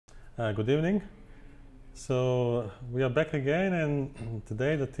Good evening. So we are back again, and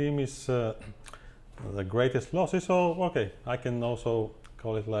today the theme is the greatest losses. So okay, I can also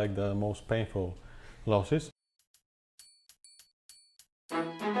call it like the most painful losses.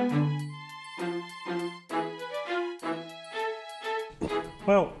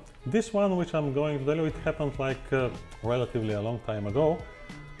 Well, this one which I'm going to tell you, it happened like relatively a long time ago,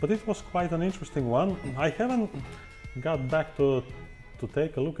 but it was quite an interesting one. I haven't got back to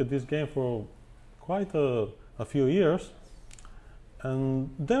take a look at this game for quite a few years, and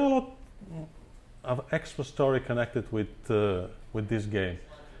there are a lot of extra story connected with this game.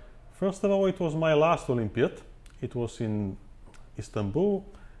 First of all, it was my last Olympiad. It was in Istanbul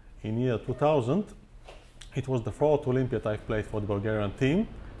in year 2000. It was the fourth Olympiad I played for the Bulgarian team,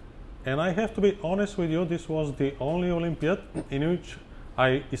 and I have to be honest with you, this was the only Olympiad in which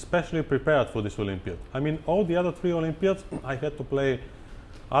I especially prepared for this Olympiad. I mean, all the other three Olympiads I had to play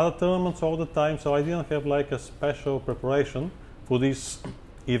other tournaments all the time, so I didn't have like a special preparation for this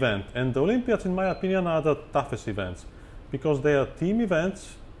event. And the Olympiads, in my opinion, are the toughest events because they are team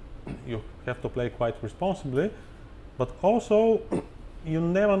events. You have to play quite responsibly, but also you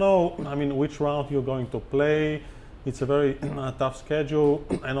never know, I mean, which round you're going to play. It's a very tough schedule,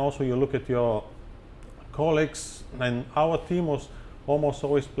 and also you look at your colleagues, and our team was almost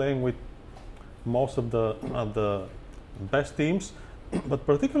always playing with most of the best teams, but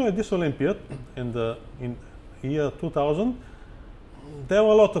particularly this Olympiad in year 2000, there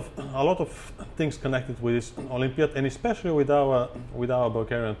were a lot of things connected with this Olympiad, and especially with our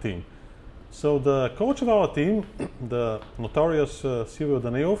Bulgarian team. So the coach of our team, the notorious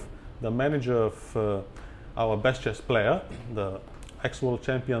Euwe, the manager of our best chess player, the ex-world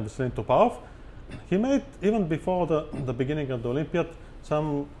champion Alexander Grischuk, he made, even before the beginning of the Olympiad,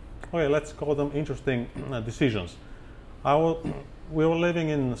 some, okay, let's call them interesting decisions. We were living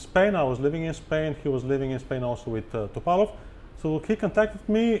in Spain, I was living in Spain, he was living in Spain also with Topalov. So he contacted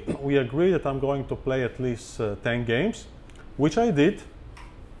me, we agreed that I'm going to play at least 10 games, which I did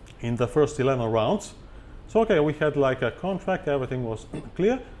in the first 11 rounds. So okay, we had like a contract, everything was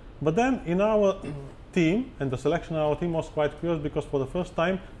clear, but then in our team, and the selection of our team was quite curious because for the first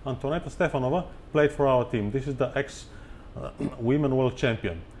time Antoneta Stefanova played for our team. This is the ex-women world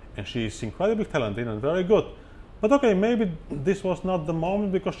champion, and she is incredibly talented and very good. But okay, maybe this was not the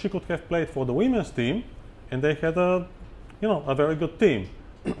moment because she could have played for the women's team and they had a very good team.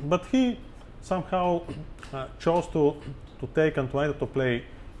 But he somehow chose to take Antoneta to play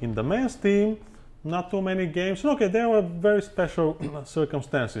in the men's team, not too many games. Okay, there were very special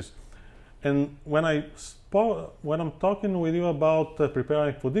circumstances. And when I'm talking with you about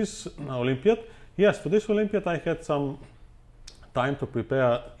preparing for this Olympiad, yes, for this Olympiad I had some time to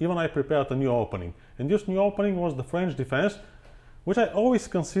prepare. Even I prepared a new opening, and this new opening was the French defense, which I always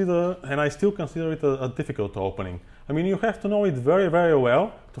consider, and I still consider it a difficult opening. I mean, you have to know it very, very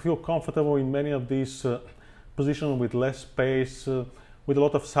well to feel comfortable in many of these positions with less space, with a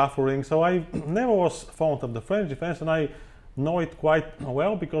lot of suffering. So I never was fond of the French defense, and I know it quite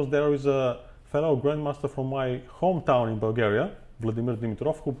well because there is a fellow grandmaster from my hometown in Bulgaria, Vladimir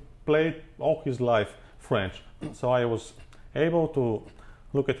Dimitrov, who played all his life French. So I was able to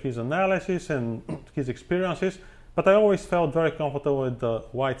look at his analysis and his experiences, but I always felt very comfortable with the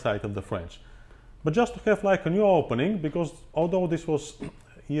white side of the French. But just to have like a new opening, because although this was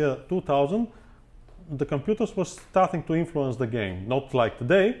year 2000, the computers were starting to influence the game, not like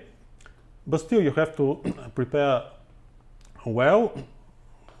today, but still you have to prepare well,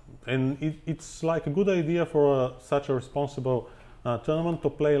 and it's like a good idea for such a responsible tournament to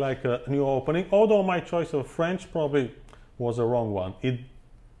play like a new opening, although my choice of French probably was a wrong one. It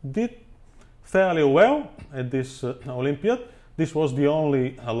did fairly well at this Olympiad. This was the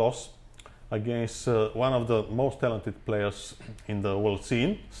only loss against one of the most talented players in the world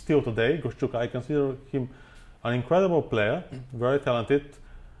scene, still today, Grischuk. I consider him an incredible player, very talented.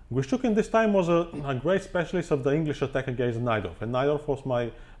 Grischuk in this time was a great specialist of the English attack against Najdorf, and Najdorf was my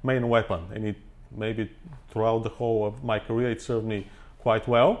main weapon, and it maybe throughout the whole of my career it served me quite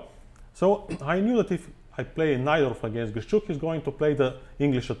well. So I knew that if I play Najdorf against Grischuk, he's going to play the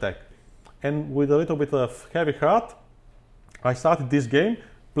English attack. And with a little bit of heavy heart, I started this game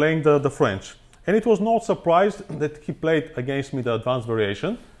playing the French. And it was no surprise that he played against me the advanced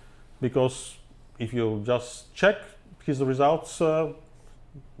variation, because if you just check his results,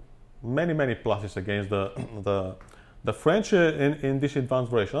 many pluses against the French in this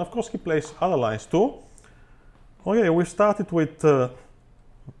advanced variation. Of course, he plays other lines too. Okay, we started with e4,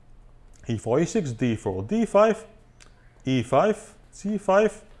 e6, d4, d5, e5,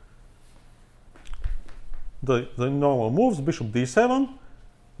 c5. The normal moves: bishop d7,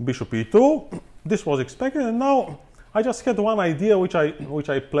 bishop e2. This was expected, and now I just had one idea which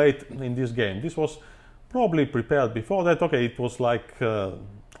I played in this game. This was probably prepared before that. Okay, it was like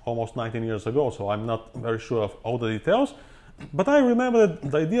almost 19 years ago, so I'm not very sure of all the details. But I remember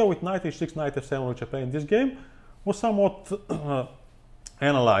that the idea with knight h6, knight f7, which I played in this game, was somewhat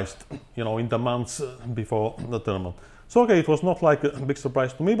analyzed, you know, in the months before the tournament. So okay, it was not like a big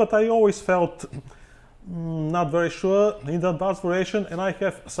surprise to me, but I always felt not very sure in the advanced variation, and I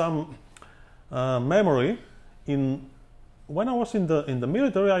have some memory in when I was in the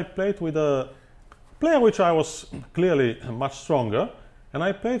military. I played with a player which I was clearly much stronger, and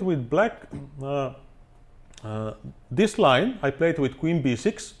I played with black this line. I played with queen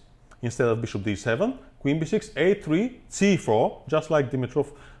b6 instead of bishop d7, queen b6, a3, c4, just like Dimitrov,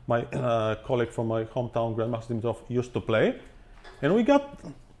 my colleague from my hometown, Grandmaster Dimitrov, used to play. And we got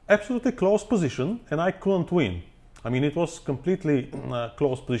absolutely close position, and I couldn't win. I mean, it was completely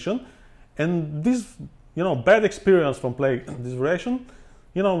close position. And this, you know, bad experience from playing this variation,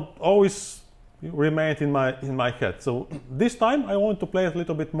 you know, always remained in my head. So this time I wanted to play it a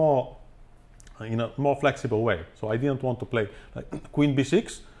little bit more in a more flexible way. So I didn't want to play like queen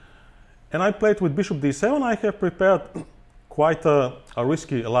b6, and I played with bishop d7. I have prepared quite a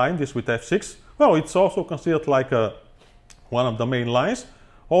risky line, this with f6. Well, it's also considered like one of the main lines,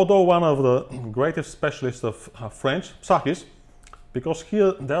 although one of the greatest specialists of French, Sakis, because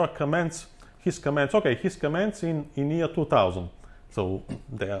here there are comments, his comments in year 2000. So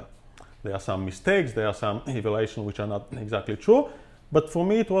there are some mistakes, there are some evaluations which are not exactly true. But for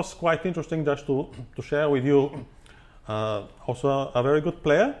me, it was quite interesting just to share with you also a very good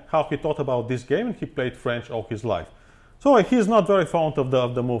player, how he thought about this game, and he played French all his life. So he's not very fond of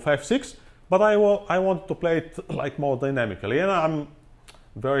the move f6, but I want to play it like more dynamically, and I'm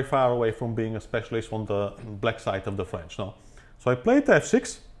very far away from being a specialist on the black side of the French now. So I played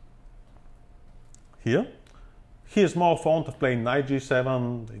f6 here. He is more fond of playing knight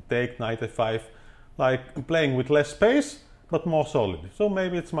g7, they take knight f5, like playing with less space, but more solidly. So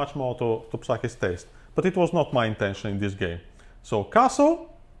maybe it's much more to Psaki's taste. But it was not my intention in this game. So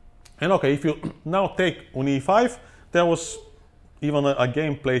castle, and okay, if you now take on e5, there was even a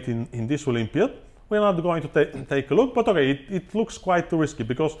game played in this Olympiad. We're not going to take a look, but okay, it looks quite risky,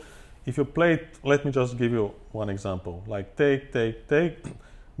 because if you play it, let me just give you one example, like take,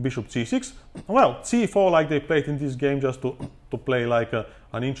 bishop c6, well, c4, like they played in this game just to play like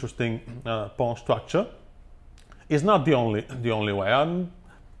an interesting pawn structure, is not the only way. I'm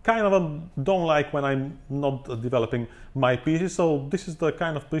kind of don't like when I'm not developing my pieces, so this is the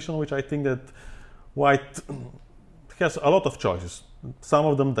kind of position which I think that white has a lot of choices. Some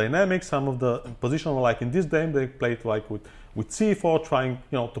of them dynamic, some of the position, like in this game, they played like with c4, trying,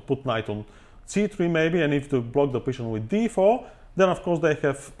 you know, to put knight on c3 maybe, and if to block the position with d4, then of course they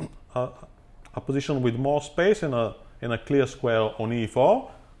have a position with more space and a clear square on e4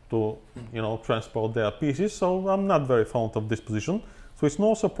 to, you know, transport their pieces. So I'm not very fond of this position. So it's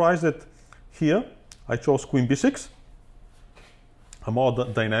no surprise that here I chose queen b6, a more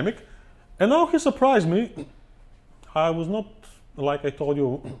dynamic. And now he surprised me. I was not, like I told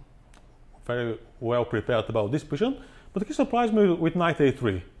you, very well prepared about this position, but he surprised me with knight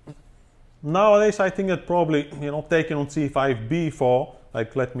a3. Nowadays I think that probably, you know, taking on c5, b4,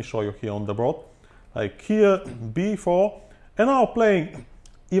 like let me show you here on the board, like here b4, and now playing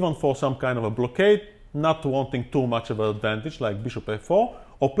even for some kind of a blockade, not wanting too much of an advantage, like bishop f4,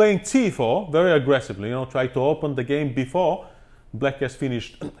 or playing c4 very aggressively, you know, try to open the game before black has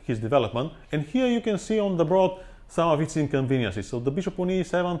finished his development. And here you can see on the board some of its inconveniences. So the bishop on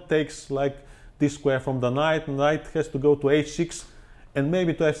e7 takes like this square from the knight has to go to h6 and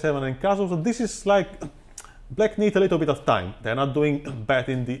maybe to f7 and castle. So this is like black need a little bit of time. They're not doing bad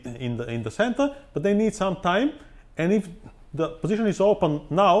in the center, but they need some time. And if the position is open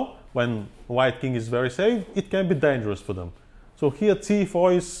now, when white king is very safe, it can be dangerous for them. So here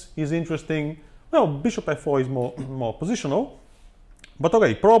c4 is interesting. Well, bishop f4 is more positional. But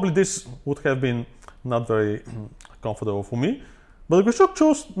okay, probably this would have been not very comfortable for me. But Grischuk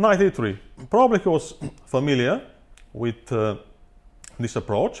chose knight a3. Probably he was familiar with this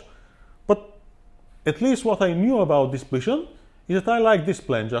approach. But at least what I knew about this position is that I like this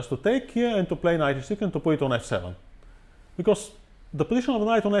plan, just to take here and to play knight e6 and to put it on f7. Because the position of the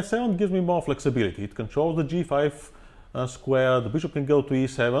knight on f7 gives me more flexibility. It controls the g5 square, the bishop can go to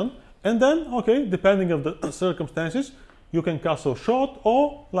e7, and then, okay, depending on the circumstances, you can castle short,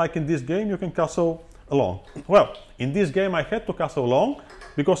 or, like in this game, you can castle long. Well, in this game I had to castle long,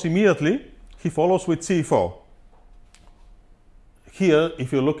 because immediately he follows with c4. Here,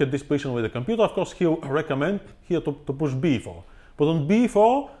 if you look at this position with the computer, of course, he'll recommend here to push b4. But on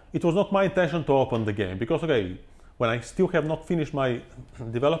b4, it was not my intention to open the game, because, okay, when I still have not finished my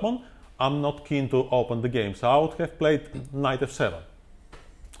development, I'm not keen to open the game. So I would have played knight f7.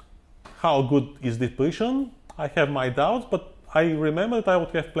 How good is this position? I have my doubts, but I remember that I would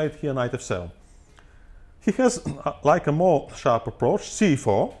have played here knight f7. He has like a more sharp approach,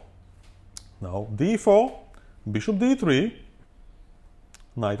 c4. Now d4, bishop d3,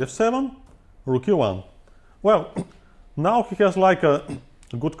 knight f7, rook e1. Well, now he has like a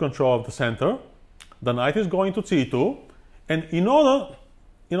good control of the center. The knight is going to c2, and in order,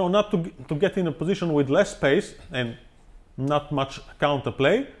 not to get in a position with less space and not much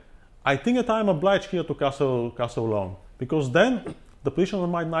counterplay, I think that I'm obliged here to castle long, because then the position of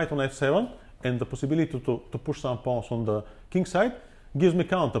my knight on f7 and the possibility to push some pawns on the king side gives me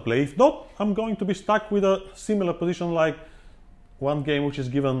counterplay. If not, I'm going to be stuck with a similar position like one game which is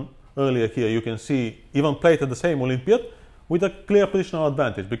given earlier here. You can see, even played at the same Olympiad, with a clear positional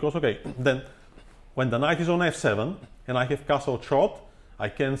advantage, because, okay, then when the knight is on f7 and I have castled short, I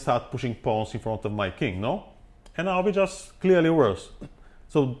can start pushing pawns in front of my king, no? And I'll be just clearly worse.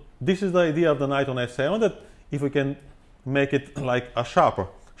 So this is the idea of the knight on f7, that if we can make it like a sharper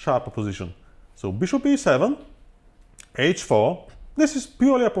position. So bishop e7, h4. This is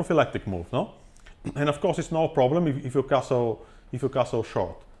purely a prophylactic move, no? And of course it's no problem if you castle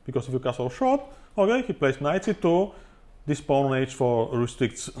short, because if you castle short, okay, he plays knight c2. This pawn on h4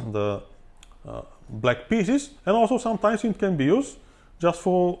 restricts the black pieces, and also sometimes it can be used just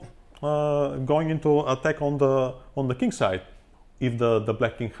for going into attack on the king side, if the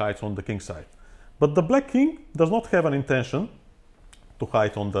black king hides on the king side. But the black king does not have an intention to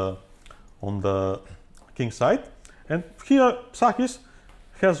hide on the king side. And here Sakis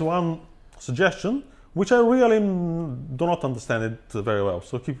has one suggestion which I really do not understand it very well.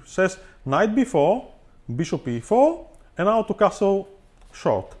 So he says knight b4, bishop e4, and now to castle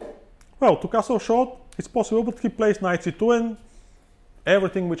short. Well, to castle short it's possible, but he plays knight c2 and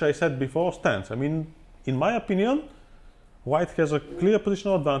everything which I said before stands. I mean, in my opinion, white has a clear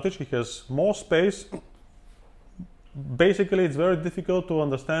positional advantage. He has more space. Basically, it's very difficult to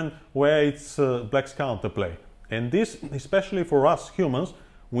understand where it's black's counterplay. And this, especially for us humans,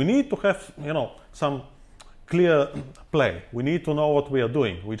 we need to have, some clear play. We need to know what we are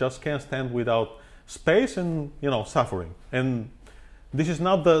doing. We just can't stand without space and, suffering. And this is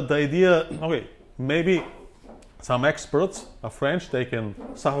not the idea. Okay, maybe some experts are French, they can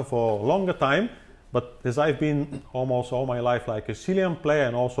suffer for a longer time. But as I've been almost all my life like a Chilean player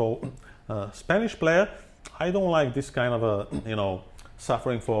and also a Spanish player, I don't like this kind of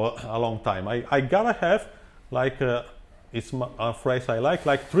suffering for a long time. I gotta have, like, it's a phrase I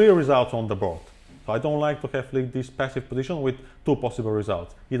like 3 results on the board. So I don't like to have like this passive position with 2 possible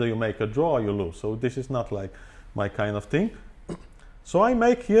results. Either you make a draw or you lose. So this is not like my kind of thing. So I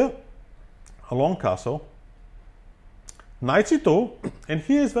make here a long castle, knight c2, and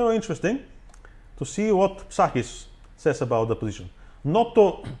here is very interesting to see what Sakis says about the position. Not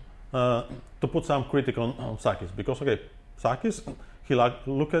to put some critic on Sakis, because, okay, Sakis, he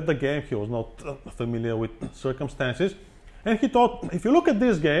looked at the game, he was not familiar with circumstances, and he thought, if you look at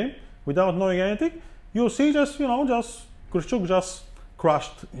this game without knowing anything, you'll see just, Grischuk just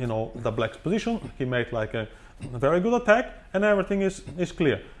crushed, the black's position. He made like a very good attack, and everything is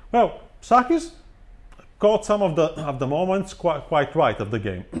clear. Well, Sakis caught some of the moments quite right of the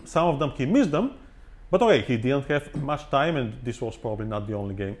game. Some of them he missed them, but okay, he didn't have much time, and this was probably not the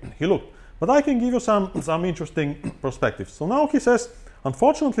only game he looked. But I can give you some interesting perspectives. So now he says,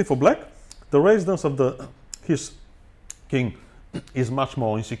 unfortunately for black, the residence of his king is much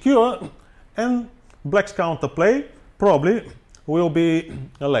more insecure, and black's counterplay probably will be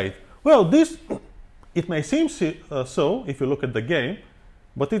late. Well, this, it may seem so if you look at the game,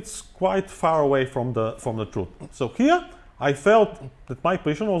 but it's quite far away from the truth. So here I felt that my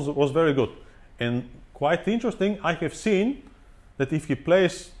position was very good, and quite interesting. I have seen that if he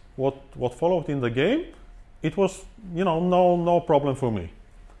plays what followed in the game, it was no problem for me.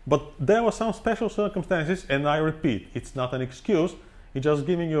 But there were some special circumstances, and I repeat, it's not an excuse. It's just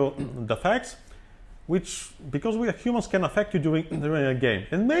giving you the facts, which, because we are humans, can affect you during a game.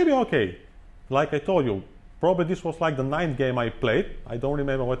 And maybe, okay, like I told you, probably this was like the 9th game I played. I don't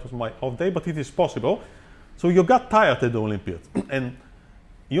remember what was my off day, but it is possible. So you got tired at the Olympiad, and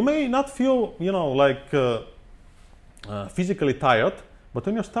you may not feel, physically tired, but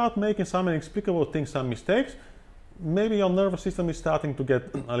when you start making some inexplicable things, some mistakes, maybe your nervous system is starting to get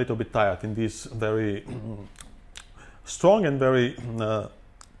a little bit tired in these very strong and very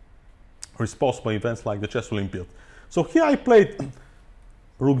responsible events like the Chess Olympiad. So here I played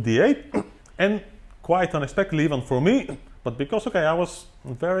rook d8, and quite unexpectedly, even for me, but because, okay, I was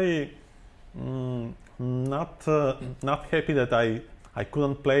very not happy that I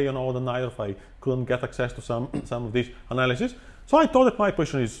couldn't play, you know, the knight, if I couldn't get access to some of these analysis. So I thought that my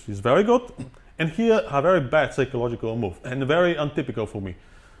position is very good, and here a very bad psychological move, and very untypical for me.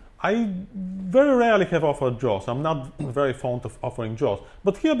 I very rarely have offered draws. I'm not very fond of offering draws.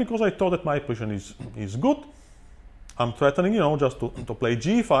 But here, because I thought that my position is good, I'm threatening, you know, just to play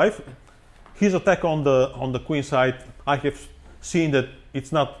g5. His attack on the queen side, I have seen that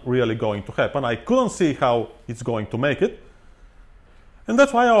it's not really going to happen. I couldn't see how it's going to make it. And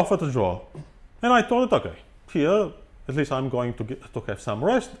that's why I offered a draw. And I thought, okay, here, at least I'm going to have some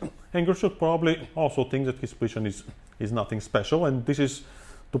rest. And Grischuk probably also thinks that his position is nothing special. And this is,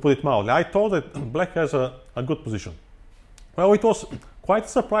 to put it mildly, I thought that black has a good position. Well, it was quite a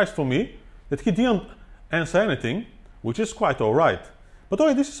surprise for me that he didn't answer anything, which is quite all right. But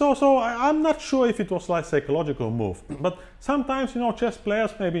okay, this is also, I'm not sure if it was like psychological move. But sometimes, you know, chess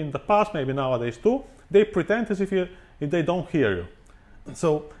players, maybe in the past, maybe nowadays too, they pretend as if they don't hear you.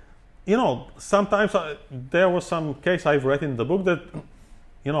 So, you know, sometimes there was some case I've read in the book that,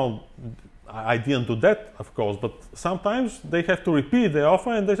 you know, I didn't do that, of course, but sometimes they have to repeat the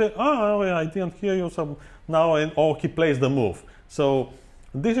offer and they say, oh, I didn't hear you now, or he plays the move. So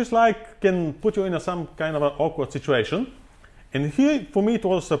this is like, can put you in some kind of an awkward situation. And here, for me, it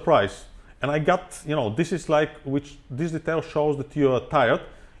was a surprise. And I got, you know, this is like, this detail shows that you are tired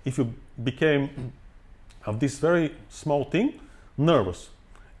if you became, of this very small thing, nervous.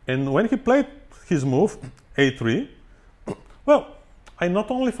 And when he played his move, a3, well, I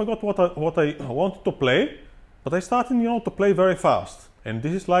not only forgot what I wanted to play, but I started, you know, to play very fast. And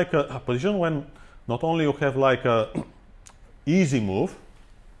this is like a position when not only you have like a easy move,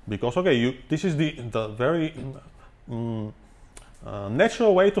 because, okay, this is the very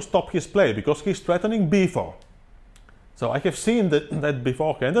natural way to stop his play, because he's threatening b4. So I have seen that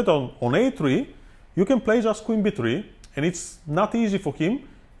beforehand, that on a3, you can play just queen b3, and it's not easy for him.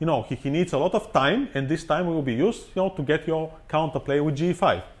 You know, he needs a lot of time, and this time will be used, you know, to get your counterplay with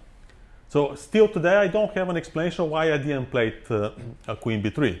g5. So still today, I don't have an explanation why I didn't play a queen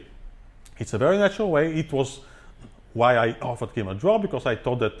b3. It's a very natural way. It was why I offered him a draw, because I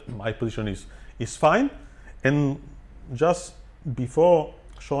thought that my position is fine. And just before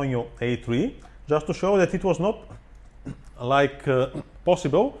showing you a3, just to show that it was not like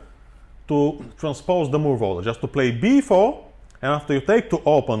possible to transpose the move order, just to play b4, and after you take to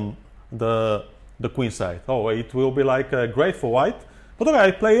open the queen side. Oh, it will be like great for white. But okay,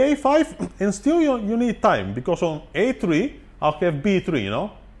 I play a5, and still you need time, because on a3, I'll have b3, you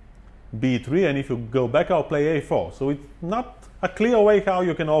know? b3, and if you go back, I'll play a4. So it's not a clear way how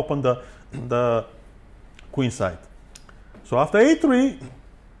you can open the queen side. So after a3,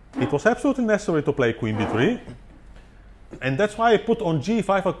 it was absolutely necessary to play queen b3. And that's why I put on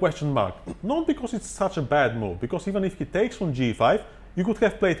g5 a question mark. Not because it's such a bad move, because even if he takes on g5, you could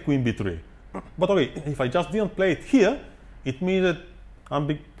have played queen b3. But okay, if I just didn't play it here, it means that I'm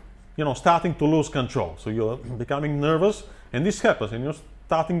you know, starting to lose control. So you're becoming nervous, and this happens, and you're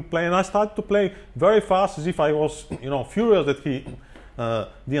starting playing. And I started to play very fast, as if I was, you know, furious that he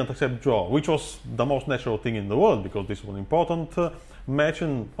didn't accept draw, which was the most natural thing in the world, because this was an important match,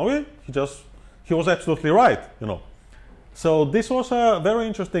 and okay, he was absolutely right, you know. So this was a very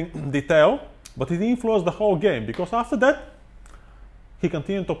interesting detail, but it influenced the whole game, because after that, he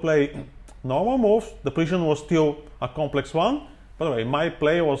continued to play normal moves. The position was still a complex one. By the way, my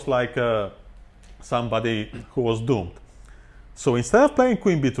play was like somebody who was doomed. So instead of playing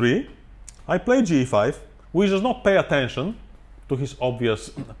queen b3, I played g5, which does not pay attention to his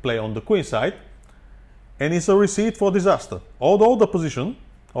obvious play on the queen side, and it's a receipt for disaster. Although the position,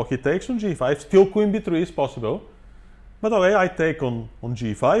 or he takes on g5, still queen b3 is possible. But okay, I take on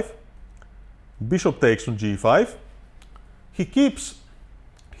g5, bishop takes on g5, he keeps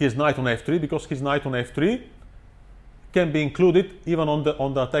his knight on f3, because his knight on f3 can be included even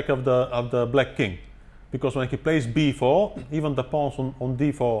on the attack of the black king, because when he plays b4, even the pawns on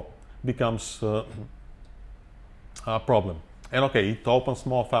d4 becomes a problem. And okay, it opens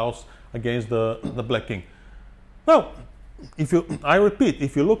more files against the black king. Well, I repeat,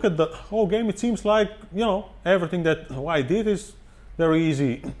 if you look at the whole game, it seems like, you know, everything that White did is very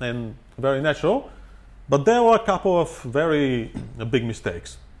easy and very natural, but there were a couple of very big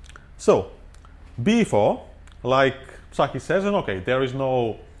mistakes. So, b4, like Psaki says, and okay, there is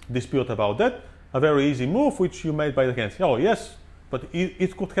no dispute about that, a very easy move which you made by the hands. Oh yes, but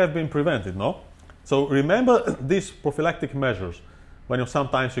it could have been prevented, no? So remember these prophylactic measures when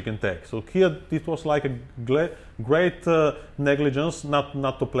sometimes you can take. So here it was like a great negligence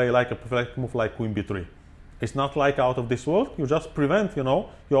not to play like a prophylactic move like queen b3. It's not like out of this world. You just prevent, you know,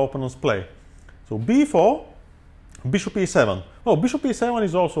 your opponent's play. So b4, bishop e7. Oh, bishop e7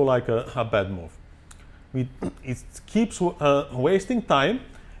 is also like a bad move. It keeps wasting time,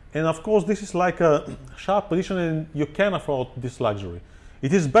 and of course this is like a sharp position, and you can afford this luxury.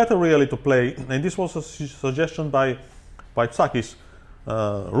 It is better really to play, and this was a suggestion by Psakis,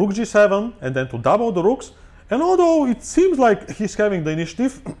 rook g7, and then to double the rooks. And although it seems like he's having the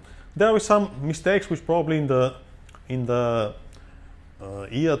initiative, there are some mistakes which probably in the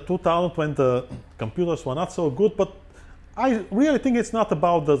year 2000 when the computers were not so good, but I really think it's not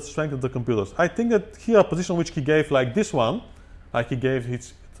about the strength of the computers. I think that here a position which he gave like this one, like he gave,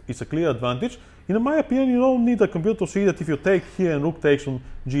 it's a clear advantage. In my opinion, you don't need a computer to see that if you take here and rook takes on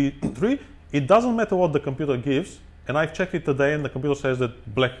g3, it doesn't matter what the computer gives. And I've checked it today, and the computer says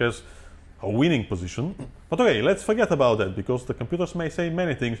that black has a winning position. But okay, let's forget about that, because the computers may say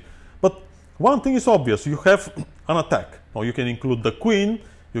many things. But one thing is obvious, you have an attack. Now you can include the queen,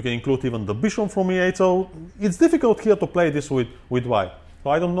 you can include even the bishop from e8, so it's difficult here to play this with white. So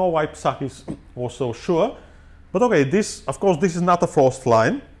I don't know why Psakis was so sure. But okay, this, of course, this is not a forced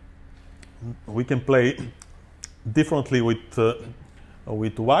line. We can play differently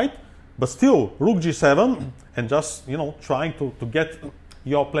with white, but still rook g7 and just, you know, trying to get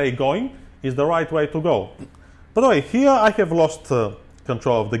your play going is the right way to go. But anyway, here I have lost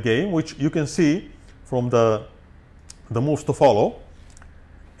control of the game, which you can see from the moves to follow.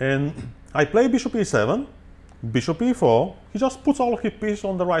 And I play bishop e7, bishop e4. He just puts all of his pieces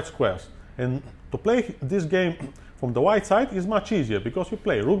on the right squares. And to play this game from the white side is much easier, because you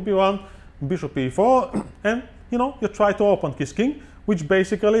play rook b1, bishop e4, and, you know, you try to open his king, which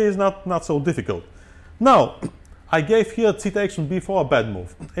basically is not so difficult. Now, I gave here c takes on b4 a bad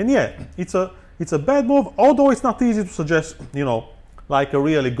move. And yeah, it's a bad move, although it's not easy to suggest, you know, like a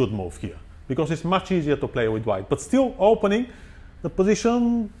really good move here, because it's much easier to play with white. But still, opening the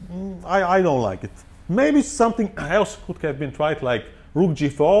position, I don't like it. Maybe something else could have been tried, like rook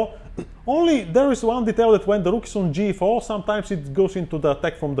g4. Only there is one detail, that when the rook is on g4, sometimes it goes into the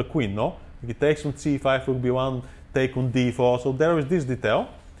attack from the queen, no? It takes on c5, rook b1, take on d4, so there is this detail.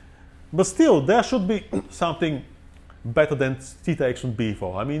 But still, there should be something better than c takes on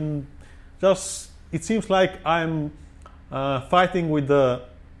b4. I mean, just, it seems like I'm fighting with the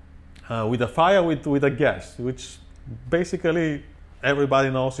fire with a gas, which basically everybody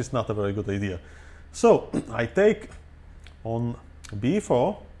knows is not a very good idea. So I take on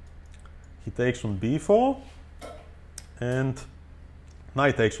b4, he takes on b4, and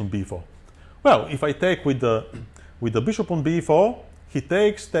knight takes on b4. Well, if I take with the bishop on b4, he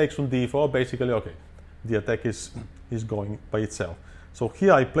takes on d4, basically, okay, the attack is going by itself. So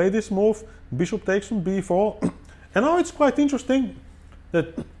here I play this move, bishop takes on b4, and now it's quite interesting that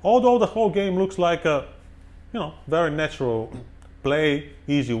although the whole game looks like a, you know, very natural play,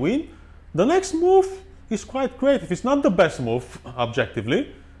 easy win, the next move is quite creative. It's not the best move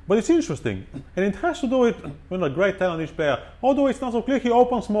objectively, but it's interesting. And it has to do with a great talented player. Although it's not so clear, he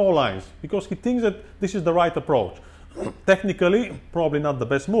opens more lines because he thinks that this is the right approach. Technically, probably not the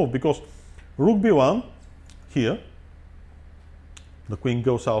best move, because rook b1 here, the queen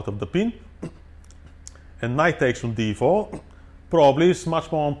goes out of the pin, and knight takes on d4 probably is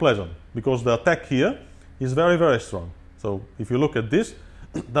much more unpleasant, because the attack here is very, very strong. So if you look at this,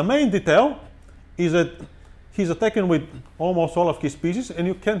 the main detail is that he's attacking with almost all of his pieces, and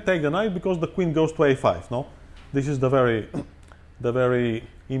you can't take the knight because the queen goes to a5. No, this is the very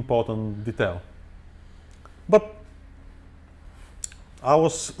important detail. But I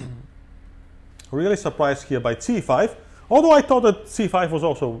was really surprised here by c5, although I thought that c5 was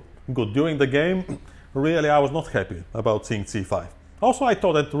also good during the game. Really, I was not happy about seeing c5. Also, I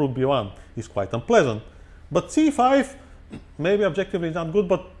thought that rook b1 is quite unpleasant, but c5 maybe objectively is not good.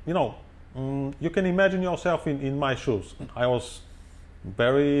 But you know, you can imagine yourself in my shoes. I was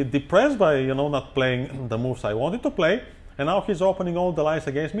very depressed by, you know, not playing the moves I wanted to play, and now he's opening all the lines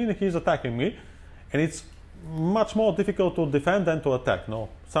against me and he's attacking me, and it's much more difficult to defend than to attack. No,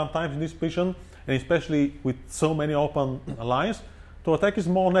 sometimes in this position, and especially with so many open lines, to attack is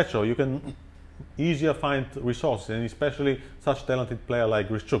more natural. You can easier find resources, and especially such talented player like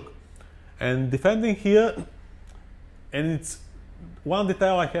Grischuk. And defending here, and it's one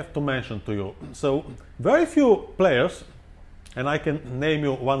detail I have to mention to you. So very few players, and I can name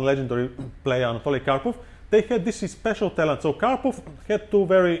you one legendary player, Anatoly Karpov, they had this special talent. So Karpov had two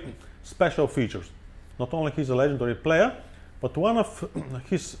very special features. Not only he's a legendary player, but one of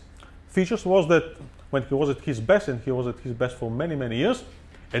his features was that when he was at his best, and he was at his best for many, many years,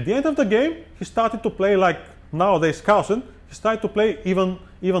 at the end of the game, he started to play like nowadays Carlsen. He started to play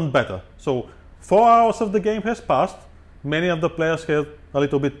even better. So 4 hours of the game has passed. Many of the players get a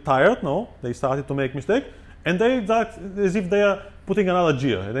little bit tired, no? They started to make mistakes, and they act as if they are putting another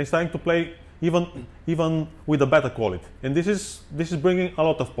gear, and they're starting to play even with a better quality. And this is bringing a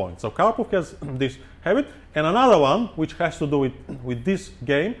lot of points. So Karpov has this habit, and another one which has to do with this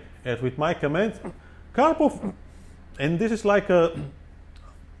game and with my command. Karpov, and this is like a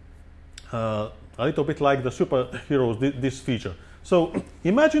little bit like the superheroes, this feature. So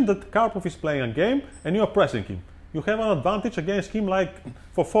imagine that Karpov is playing a game and you are pressing him. You have an advantage against him like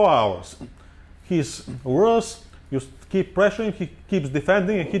for 4 hours. He's worse, you keep pressuring, he keeps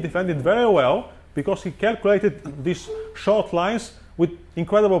defending, and he defended very well because he calculated these short lines with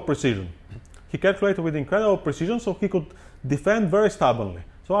incredible precision. He calculated with incredible precision so he could defend very stubbornly.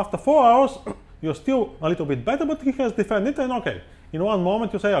 So after 4 hours, you're still a little bit better, but he has defended, and okay, in one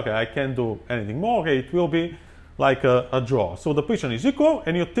moment you say, okay, I can't do anything more, okay, it will be like a draw. So the position is equal,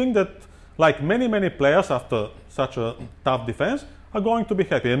 and you think that like many players after such a tough defense are going to be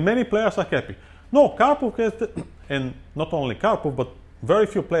happy, and many players are happy. No, Karpov has, and not only Karpov, but very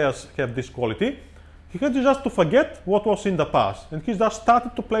few players have this quality. He had just to forget what was in the past, and he just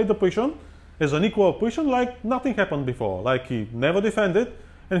started to play the position as an equal position like nothing happened before, like he never defended,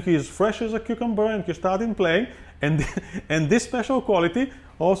 and he is fresh as a cucumber, and he started playing, and this special quality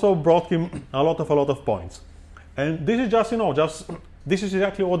also brought him a lot of points. And this is just, this is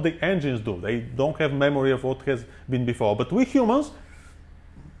exactly what the engines do. They don't have memory of what has been before. But we humans,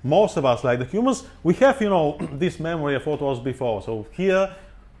 most of us, like the humans, we have, this memory of what was before. So here,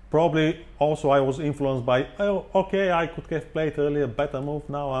 probably also I was influenced by, oh, okay, I could have played earlier better move.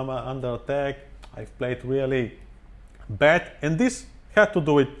 Now I'm under attack. I've played really bad. And this had to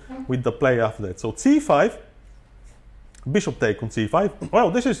do it with the play after that. So c5, bishop take on c5.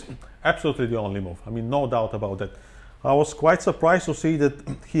 Well, this is absolutely the only move. I mean, no doubt about that. I was quite surprised to see that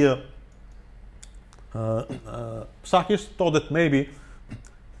here Sakis thought that maybe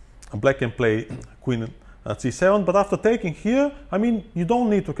black can play queen c7, but after taking here, I mean, you don't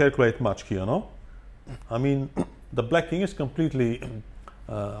need to calculate much here, no? I mean, the black king is completely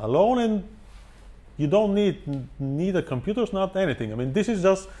alone, and you don't need neither computers, not anything. I mean, this is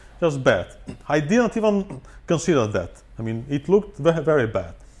just bad. I didn't even consider that. I mean, it looked very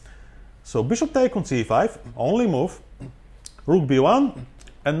bad. So bishop take on c5, only move, rook b1,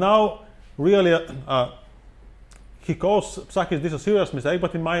 and now really he calls Sakis this a serious mistake,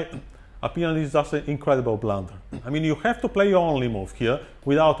 but in my opinion this is just an incredible blunder. I mean, you have to play your only move here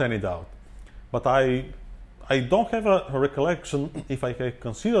without any doubt. But I don't have a recollection if I had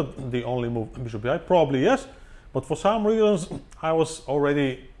considered the only move bishop b8, probably yes, but for some reasons I was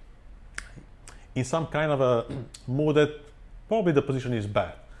already in some kind of a mood that probably the position is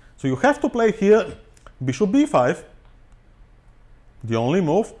bad. So you have to play here bishop b5, the only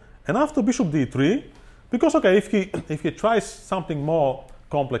move, and after bishop d3, because okay, if he tries something more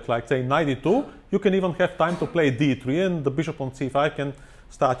complex, like say knight d2, you can even have time to play d3, and the bishop on c5 can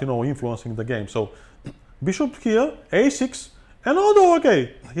start, influencing the game. So bishop here, a6, and although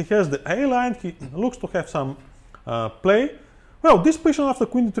okay, he has the a line, he looks to have some play. Well, this position after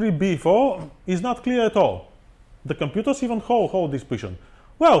queen d3, b4 is not clear at all. The computers even hold this position.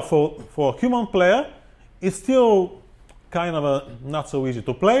 Well, for a human player, it's still kind of not so easy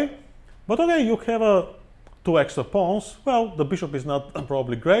to play. But okay, you have 2 extra pawns. Well, the bishop is not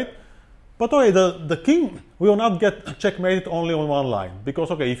probably great. But okay, the king will not get checkmated only on one line. Because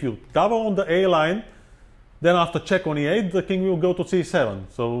okay, if you double on the a line, then after check on e8, the king will go to c7.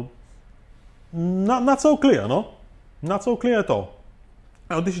 So not so clear, no? Not so clear at all.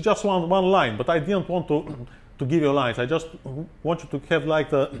 Now this is just one line, but I didn't want to give you lines. I just want you to have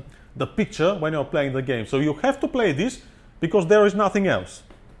like the picture when you're playing the game. So you have to play this because there is nothing else.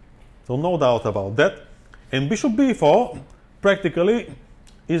 So no doubt about that. And bishop b4 practically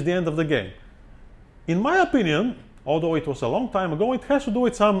is the end of the game. In my opinion, although it was a long time ago, it has to do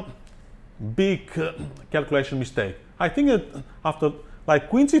with some big calculation mistake. I think that after like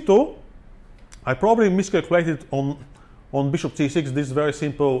queen c2, I probably miscalculated on bishop c6 this very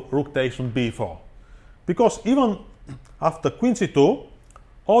simple rook takes on b4. Because even after queen c2,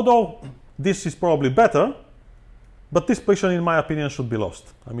 although this is probably better, but this position in my opinion should be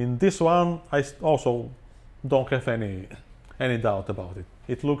lost. I mean, this one I also don't have any doubt about it.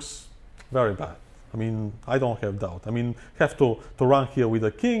 It looks very bad. I mean, I don't have doubt. I mean, have to run here with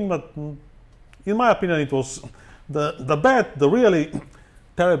the king, but in my opinion it was the really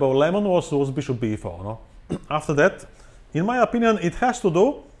terrible lemon was bishop b4. No? After that, in my opinion, it has to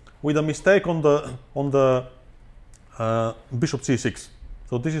do with a mistake on the bishop c6.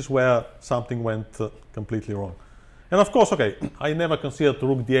 So this is where something went completely wrong. And of course, okay, I never considered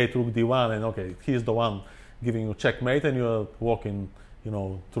rook d8, rook d1, and okay, he's the one giving you checkmate, and you're walking, you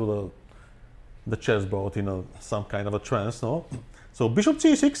know, through the chessboard in some kind of a trance, no? So bishop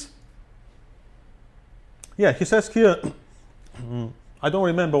c6. Yeah, he says here, I don't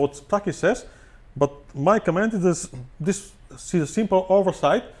remember what Taki says, but my comment is this is a simple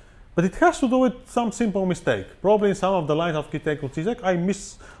oversight, but it has to do with some simple mistake. Probably in some of the lines of king takes rook c6, I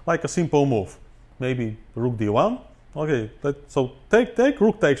miss like a simple move. Maybe rook d1. Okay, so take,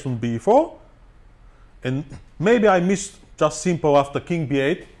 rook takes on b4, and maybe I missed just simple after king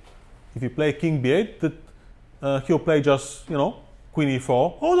b8. If you play king b8, that he'll play just, you know, queen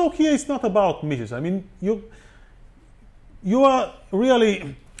e4. Although here it's not about misses. I mean, you are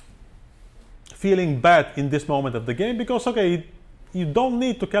really feeling bad in this moment of the game because, okay, you don't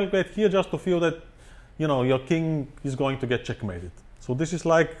need to calculate here just to feel that, you know, your king is going to get checkmated. So this is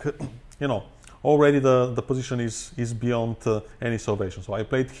like, you know, already the position is beyond any salvation. So I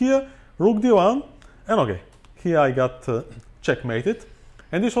played here, rook d1, and okay, here I got checkmated.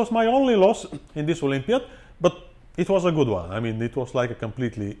 And this was my only loss in this Olympiad, but it was a good one. I mean, it was like a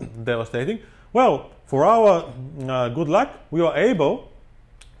completely devastating. Well, for our good luck, we are able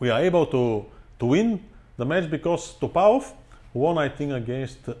to win the match because Topalov won, I think,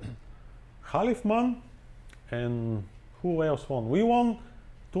 against Halifman, and who else won? We won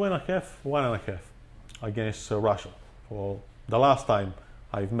 2.5, 1.5 against Russia for the last time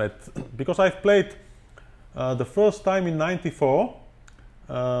I've met, because I've played the first time in '94.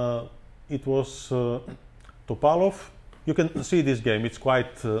 It was Topalov. You can see this game; it's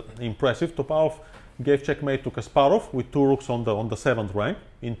quite impressive. Topalov gave checkmate to Kasparov with 2 rooks on the 7th rank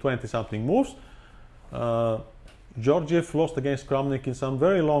in 20-something moves. Georgiev lost against Kramnik in some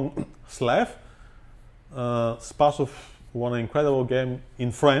very long Slav. Spasov won an incredible game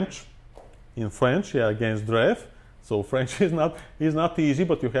in French, yeah, against Drev. So French is not easy,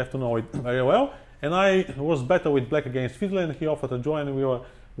 but you have to know it very well. And I was better with black against Fiedler, and he offered a draw, and we were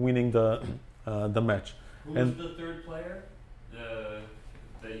winning the match. Who was the third player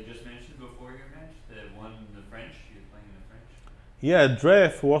that you just mentioned before your match that won the French? You were playing the French? Yeah,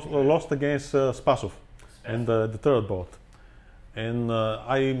 Drev lost against Spasov, and the third board. And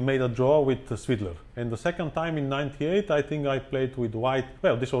I made a draw with Svidler. And the second time in '98, I think I played with white.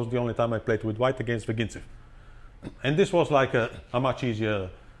 Well, this was the only time I played with white against Vagintsev. And this was like a much easier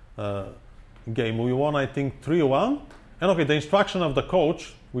game. We won, I think, 3-1. And okay, the instruction of the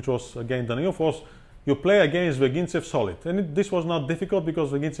coach, which was again Danilov, was you play against Vagintsev solid. And this was not difficult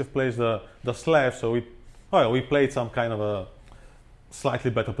because Vagintsev plays the Slav, so we played some kind of a slightly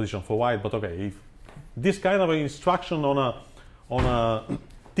better position for white. But okay, if this kind of instruction on a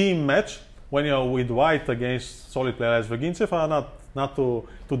team match when you're with white against solid players as Vagintsev are not too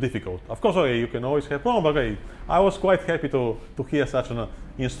difficult. Of course, okay, you can always have problems, but okay, I was quite happy to hear such an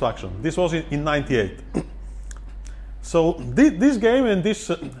instruction. This was in '98. So this game and this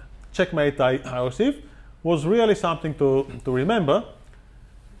checkmate I received was really something to remember,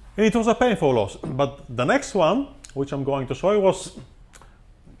 and it was a painful loss. But the next one, which I'm going to show you, was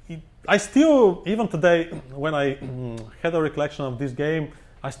I still, even today, when I had a recollection of this game,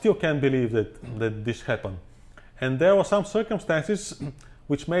 I still can't believe that this happened. And there were some circumstances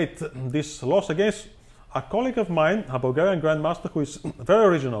which made this loss against a colleague of mine, a Bulgarian Grandmaster, who is a very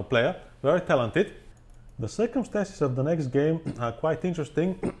original player, very talented. The circumstances of the next game are quite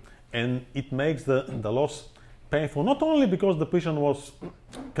interesting, and it makes the loss painful, not only because the position was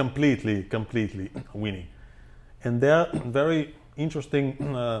completely winning. And there are very interesting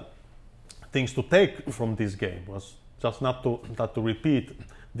things to take from this game, was just not to repeat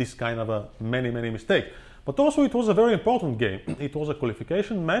this kind of many mistakes. But also it was a very important game. It was a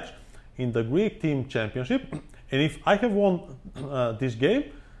qualification match in the Greek team championship, and if I have won this game,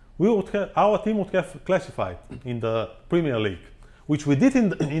 our team would have classified in the Premier League, which we did in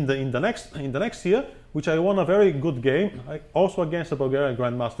the next year, which I won a very good game, also against a Bulgarian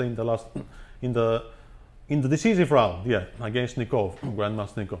Grandmaster in the decisive round, yeah, against Nikov,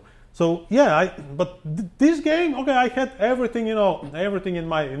 Grandmaster Nikov. So yeah, but this game, okay, I had everything, you know, everything in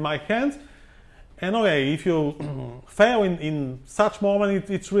my hands, and okay, if you fail in such moment,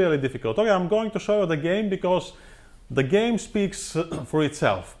 it's really difficult. Okay, I'm going to show you the game because the game speaks for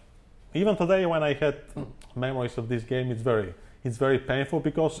itself. Even today, when I had memories of this game, it's very painful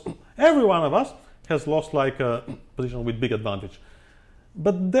because every one of us has lost like a position with big advantage.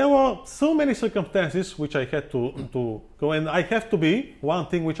 But there were so many circumstances which I had to go, and I have to be one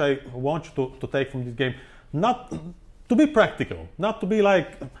thing which I want you to take from this game, not to be practical, not to be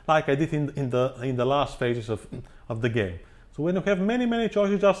like I did in the last phases of the game. So when you have many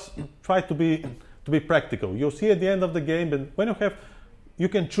choices, just try to be to be practical. You see at the end of the game that when you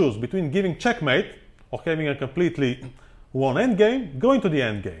can choose between giving checkmate or having a completely won endgame, going to the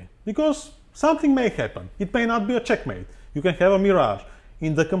endgame. Because something may happen. It may not be a checkmate. You can have a mirage.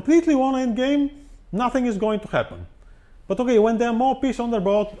 In the completely won endgame, nothing is going to happen. But okay, when there are more pieces on the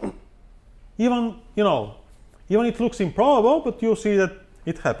board, even it looks improbable, but you see that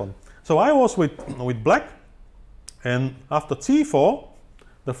it happened. So I was with black, and after c4,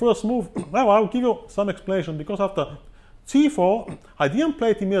 the first move, well, I'll give you some explanation, because after c4, I didn't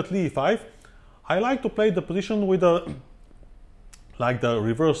play it immediately e5. I like to play the position with like the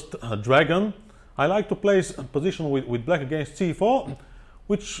reversed dragon. I like to place a position with black against c4,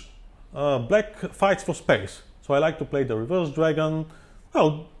 which black fights for space. So I like to play the reverse dragon.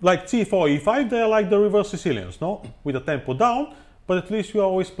 Well, like c4, e5, they're like the reverse Sicilians, no? With the tempo down, but at least you're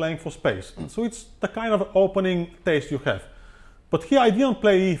always playing for space. So it's the kind of opening taste you have. But here I didn't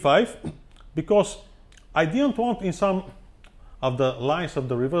play e5 because I didn't want in some of the lines of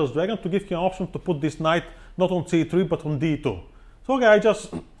the reverse dragon to give him an option to put this knight not on c3 but on d2. So okay, I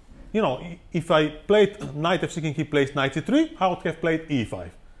just, if I played knight f6 and he plays knight c3, I would have played e5.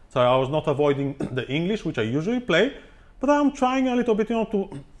 So I was not avoiding the English, which I usually play, but I'm trying a little bit,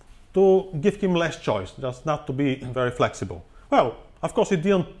 to give him less choice, just not to be very flexible. Well, of course it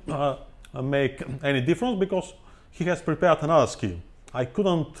didn't make any difference because he has prepared another scheme. I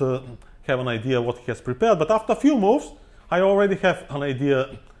couldn't have an idea what he has prepared, but after a few moves, I already have an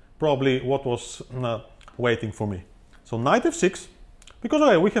idea probably what was waiting for me. So knight f6, because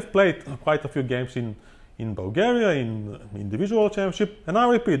okay, we have played quite a few games in Bulgaria, in individual championship, and I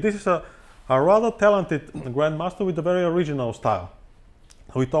repeat, this is a rather talented grandmaster with a very original style.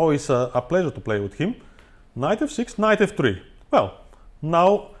 So it's always a pleasure to play with him. Knight f6, knight f3. Well,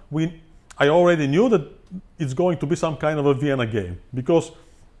 now I already knew that it's going to be some kind of a Vienna game, because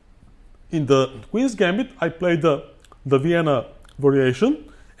in the Queen's Gambit I played the Vienna variation,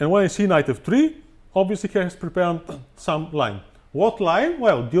 and when I see knight f3, obviously he has prepared some line. What line?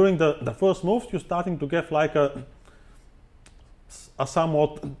 Well, during the first moves you're starting to get like a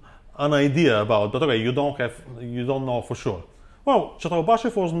somewhat an idea about, but okay, you don't know for sure. Well,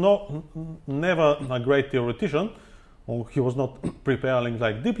 Chatalbashev was never a great theoretician, or he was not preparing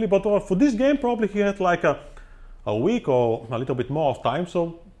like deeply, but for this game probably he had like a week or a little bit more of time.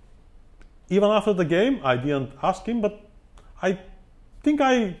 So even after the game I didn't ask him, but I think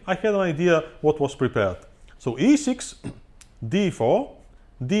I had an idea what was prepared. So e6, d4,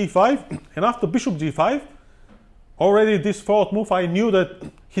 d5, and after bishop g5, already this fourth move I knew that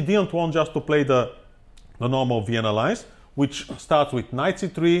he didn't want just to play the normal Vienna lines, which starts with knight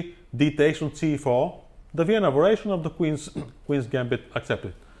c3, d takes on c4, the Vienna variation of the Queen's Gambit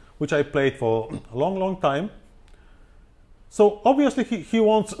accepted, which I played for a long time. So obviously he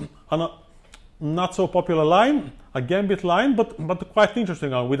wants a not so popular line, a Gambit line, but quite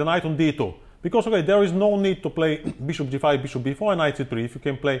interesting one with a knight on d2. Because okay, there is no need to play bishop g5, bishop b4, and knight c3 if you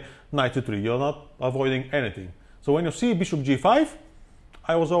can play knight c3. You're not avoiding anything. So when you see bishop g5,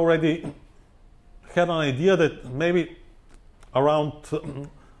 I was already had an idea that maybe around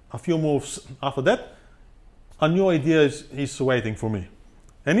a few moves after that, a new idea is waiting for me.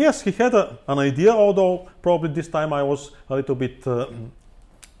 And yes, he had an idea, although probably this time I was a little bit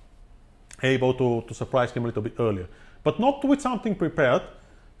able to surprise him a little bit earlier. But not with something prepared,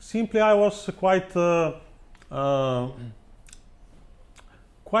 simply I was quite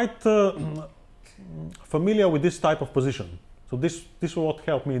familiar with this type of position. So this is what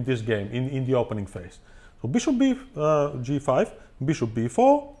helped me in this game, in the opening phase. So bishop g5, bishop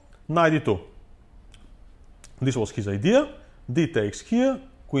b4, knight d2. This was his idea. D takes here,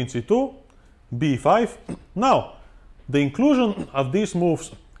 queen c2, b5. Now, the inclusion of these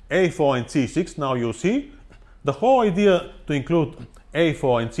moves a4 and c6, now you see, the whole idea to include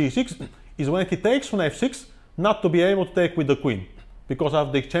a4 and c6 is when he takes on f6, not to be able to take with the queen. Because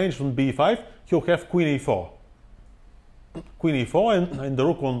after the exchange from b5, he'll have queen e4. Queen e4 and the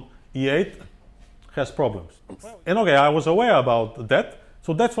rook on e8 has problems. And okay, I was aware about that,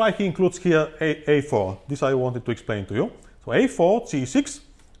 so that's why he includes here a4. This I wanted to explain to you. So a4, c6,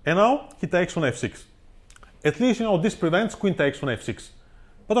 and now he takes on f6. At least, this prevents queen takes on f6.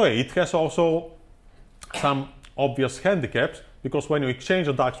 But okay, it has also some obvious handicaps, because when you exchange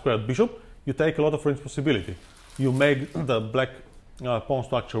a dark squared bishop, you take a lot of responsibility. You make the black pawn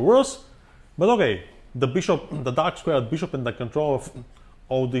structure worse, but okay, the dark squared bishop and the control of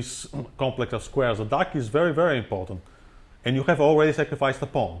all these complex of squares of dark is very important. And you have already sacrificed a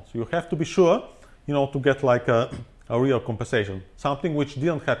pawn. So you have to be sure, to get like a real compensation. Something which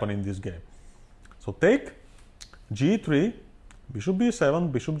didn't happen in this game. So take g3, bishop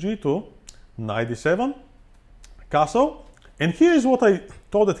b7, bishop g2, knight d7, castle. And here is what I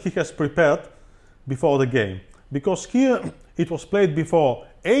thought that he has prepared before the game. Because here it was played before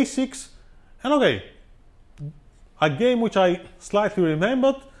a6, and okay, a game which I slightly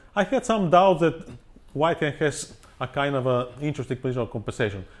remembered, I had some doubts that white has a kind of an interesting positional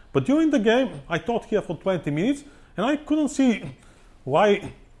compensation. But during the game, I thought here for 20 minutes, and I couldn't see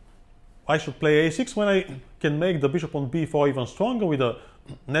why I should play a6 when I can make the bishop on b4 even stronger with a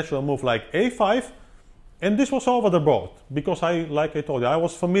natural move like a5. And this was over the board, because like I told you, I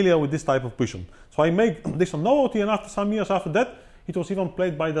was familiar with this type of position. So I made this a novelty, and after some years after that, it was even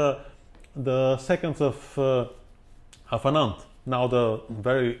played by the seconds of Anand, now the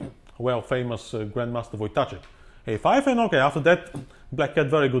very well famous Grandmaster Wojtaszek. a5, and okay, after that, black had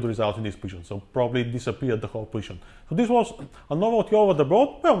very good results in this position, so probably disappeared the whole position. So this was a novelty over the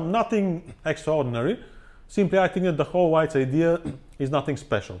board. Well, nothing extraordinary. Simply, I think that the whole white's idea is nothing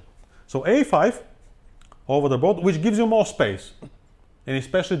special. So a5 over the board, which gives you more space, and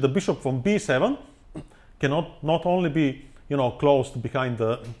especially the bishop from b7 cannot not only be, you know, closed behind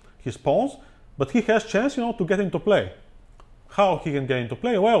his pawns, but he has chance, you know, to get into play. How he can get into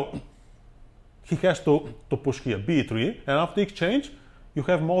play? Well, he has to push here b3, and after exchange you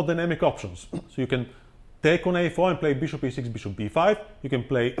have more dynamic options. So you can take on a4 and play bishop e6, bishop b5. You can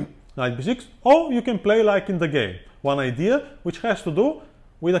play knight b6, or you can play like in the game, one idea which has to do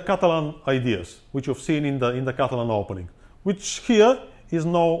with the Catalan ideas, which you've seen in the Catalan opening, which here is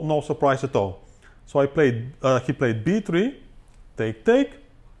no surprise at all. So he played b3, take,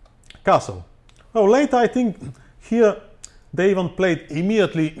 castle. Well, later I think here they even played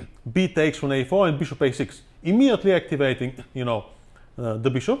immediately b takes from a4 and bishop a6, immediately activating, you know, the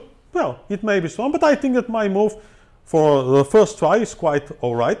bishop. Well, it may be strong, but I think that my move for the first try is quite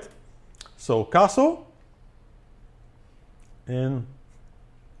all right. So castle, and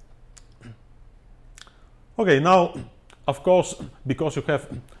okay, now of course, because you have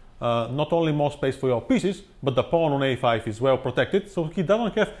not only more space for your pieces, but the pawn on a5 is well protected, so he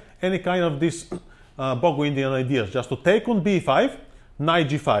doesn't have any kind of this Bogwindian ideas, just to take on b5, knight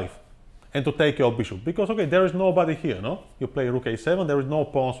g5, and to take your bishop, because okay, there is nobody here, no? You play rook a7, there is no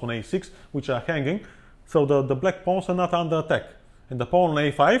pawns on a6 which are hanging, so the black pawns are not under attack, and the pawn on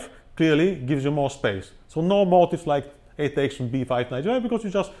a5 clearly gives you more space. So no motives like a takes on b5, knight g5, because you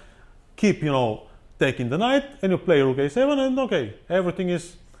just keep, you know, taking the knight, and you play rook a7, and okay, everything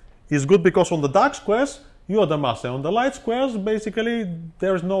is good, because on the dark squares you are the master, on the light squares basically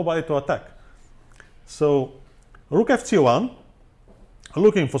there is nobody to attack. So rook fc1,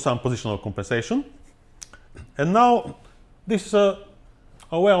 looking for some positional compensation, and now this is a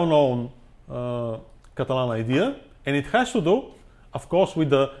well-known Catalan idea, and it has to do, of course,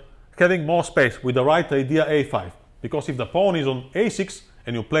 with having more space, with the right idea a5, because if the pawn is on a6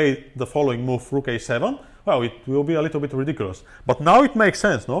 and you play the following move, rook a7, well, it will be a little bit ridiculous. But now it makes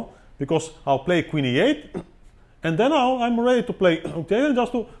sense, no? Because I'll play queen e8, and then I'm ready to play rook e8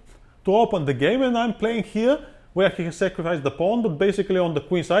 just to open the game, and I'm playing here where he has sacrificed the pawn, but basically on the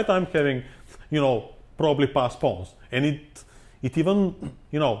queen side I'm having, you know, probably passed pawns. And it even,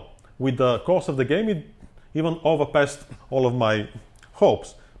 you know, with the course of the game, it even overpassed all of my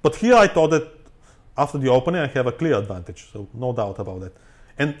hopes. But here I thought that after the opening I have a clear advantage, so no doubt about that.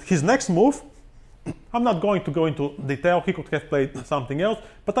 And his next move, I'm not going to go into detail, he could have played something else,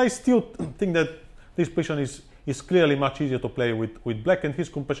 but I still think that this position is clearly much easier to play with black, and his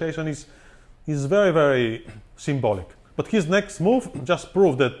compensation is very, very symbolic. But his next move just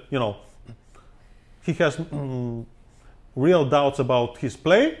proved that, you know, he has real doubts about his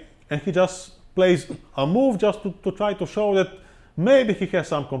play, and he just plays a move just to try to show that maybe he has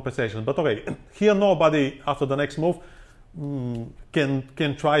some compensation. But okay, here nobody after the next move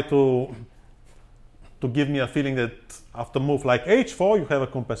can try to give me a feeling that after a move like h4 you have a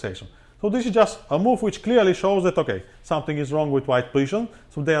compensation. So this is just a move which clearly shows that okay, something is wrong with white position.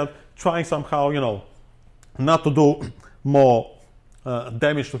 So they are trying somehow, you know, not to do more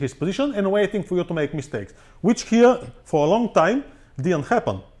damage to his position and waiting for you to make mistakes, which here for a long time didn't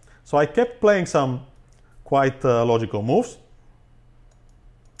happen. So I kept playing some quite logical moves.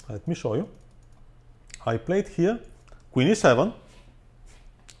 Let me show you. I played here queen e7,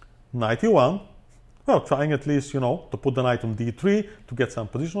 knight e1, well, trying at least, you know, to put the knight on d3 to get some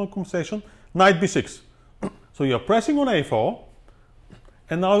positional compensation, knight b6. So you're pressing on a4,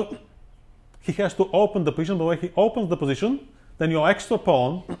 and now he has to open the position, but when he opens the position, then your extra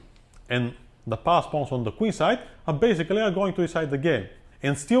pawn and the passed pawns on the queen side are basically going to decide the game.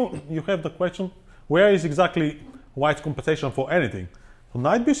 And still you have the question, where is exactly white's compensation for anything? So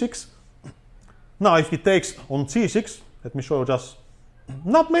knight b6. Now if he takes on c6, let me show you just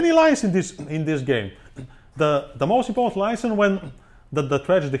not many lines in this game. The most important lines are when the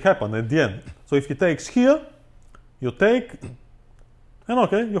tragedy happened at the end. So if he takes here, you take, and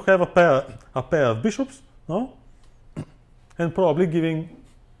okay, you have a pair of bishops, no? And probably giving,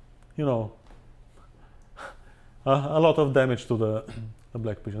 you know, a lot of damage to the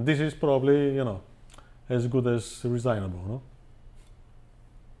black position. This is probably, you know, as good as resignable, no?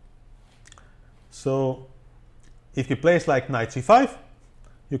 So if he plays like knight c5,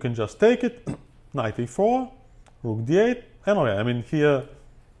 you can just take it, knight e4, rook d8, and okay, I mean here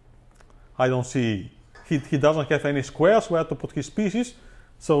I don't see, he doesn't have any squares where to put his pieces,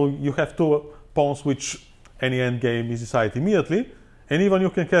 so you have two pawns which any endgame is decided immediately, and even you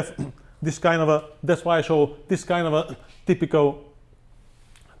can have this kind of a, that's why I show this kind of a typical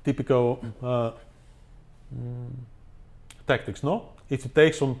tactics, no? If it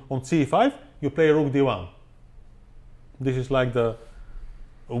takes on c5, you play rook d1. This is like the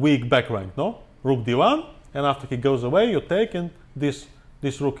weak back rank, no? Rook d1, and after he goes away, you take, and this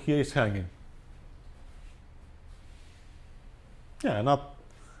rook here is hanging. Yeah, not,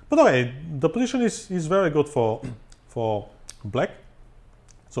 but okay, the position is very good for black.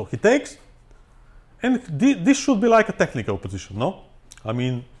 So he takes, and this should be like a technical position, no? I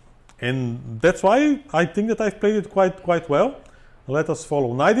mean, and that's why I think that I've played it quite well. Let us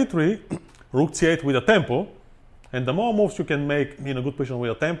follow knight d3, rook c8 with a tempo, and the more moves you can make in a good position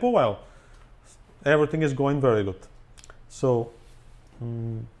with a tempo, well, everything is going very good. So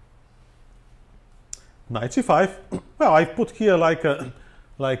knight c5. Well, I put here like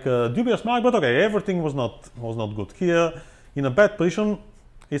a dubious mark, but okay, everything was not good here. In a bad position,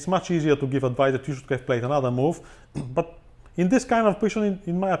 it's much easier to give advice that you should have played another move, but in this kind of position,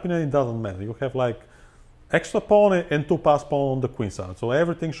 in my opinion, it doesn't matter. You have like extra pawn and two pass pawn on the queen side, so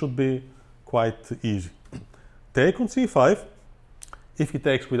everything should be quite easy. Take on c5. If he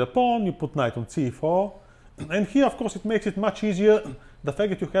takes with a pawn, you put knight on c4, and here, of course, it makes it much easier, the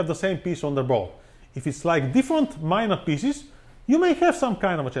fact that you have the same piece on the board. If it's like different minor pieces, you may have some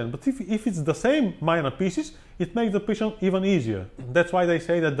kind of a chance, but if it's the same minor pieces, it makes the position even easier. That's why they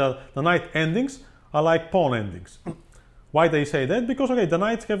say that the knight endings are like pawn endings. Why they say that? Because, okay, the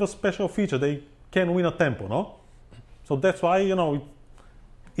knights have a special feature, they can win a tempo, no? So that's why, you know,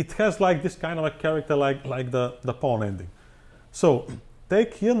 it has like this kind of a character like the pawn ending. So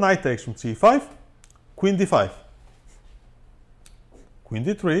take here, knight takes from c5, queen d5, queen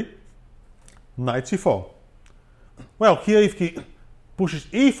d3, knight c4. Well, here if he pushes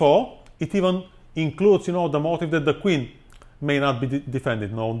e4, it even includes, you know, the motive that the queen may not be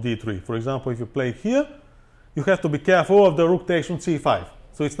defended, no, on d3. For example, if you play here, you have to be careful of the rook takes on c5.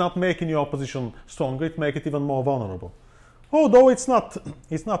 So it's not making your opposition stronger, it makes it even more vulnerable. Although it's not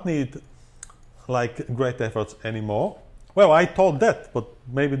needed like great efforts anymore. Well, I thought that, but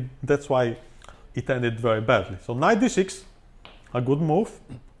maybe that's why it ended very badly. So knight d6, a good move.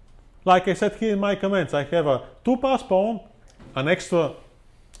 Like I said here in my comments, I have a two pass pawn, an extra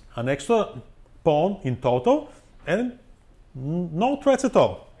pawn in total, and no threats at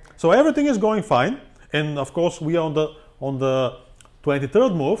all. So everything is going fine, and of course we are on the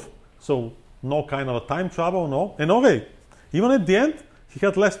 23rd move, so no kind of a time trouble, no. And okay, even at the end, he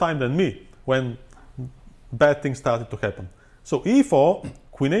had less time than me when bad things started to happen. So e4,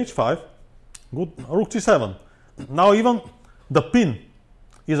 queen h5, good, rook c7. Now even the pin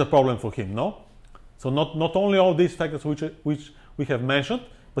is a problem for him, no? So not only all these factors which we have mentioned,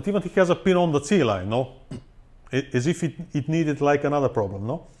 but even he has a pin on the c line, no? As if it needed like another problem,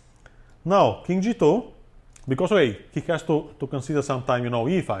 no? Now, king g2, because okay, he has to consider sometime, you know,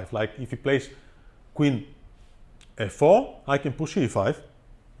 e5, like if he plays queen f4, I can push e5,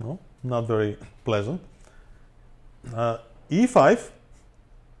 no? Not very pleasant. e5,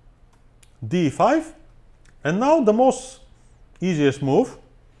 d5, and now the most easiest move.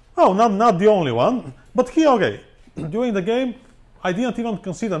 Oh, not the only one, but here, okay, during the game, I didn't even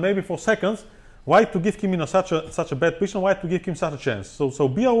consider, maybe for seconds, why to give him in such a bad position, why to give him such a chance. So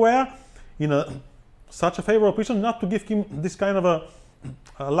be aware in such a favorable position not to give him this kind of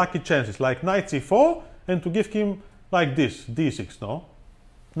a lucky chances, like knight c4, and to give him like this, d6, no?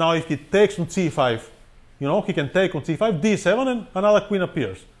 Now if he takes on c5, you know, he can take on c5, d7, and another queen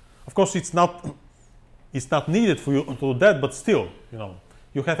appears. Of course, it's not needed for you to do that, but still, you know,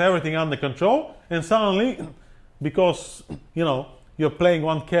 you have everything under control, and suddenly, because, you know, you're playing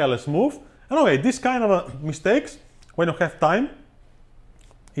one careless move, and okay, this kind of mistakes, when you have time,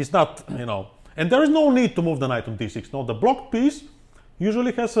 is not, you know, and there is no need to move the knight on d6. No, the blocked piece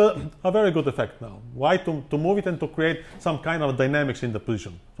usually has a very good effect now. Why to move it and to create some kind of dynamics in the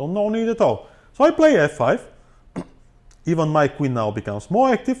position? So no need at all. So I play f5, even my queen now becomes more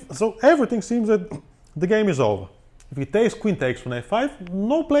active, so everything seems that the game is over. If he takes queen takes on f5,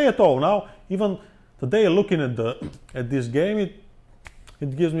 no play at all. Now, even today looking at this game,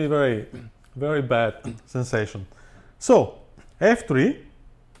 it gives me very bad sensation. So, f3,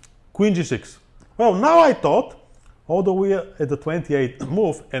 queen g6. Well, now I thought, although we are at the 28th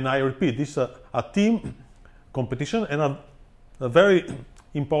move, and I repeat, this is a team competition and a very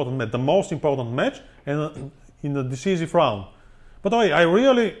important match, the most important match, and in the decisive round. But I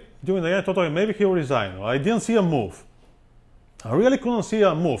really, during the game, I thought, maybe he'll resign. I didn't see a move. I really couldn't see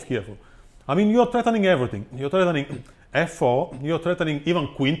a move here. I mean, you're threatening everything. You're threatening f4, you're threatening even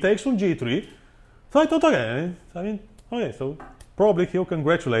queen takes on g3. So I thought, okay, okay, so probably he'll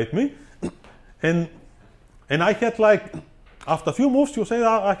congratulate me. And I had like, after a few moves, you say that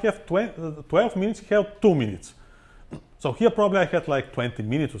I have 12 minutes, he had 2 minutes. So here probably I had like 20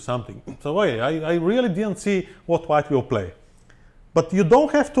 minutes or something. So okay, I really didn't see what white will play. But you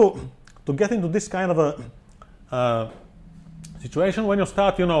don't have to get into this kind of a situation when you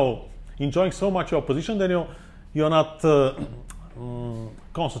start, enjoying so much your position, then you're not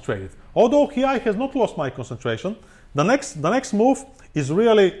concentrated. Although here I has not lost my concentration. The next move is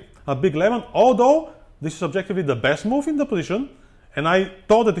really a big lemon, although this is objectively the best move in the position, and I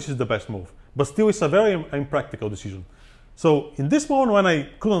thought that this is the best move. But still it's a very impractical decision. So in this moment when I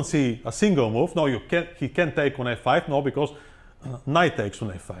couldn't see a single move, no, he can't take on f5, no, because knight takes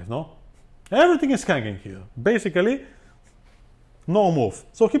on f5, no. Everything is hanging here. Basically, no move.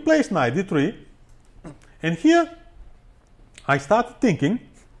 So he plays knight d3, and here I started thinking,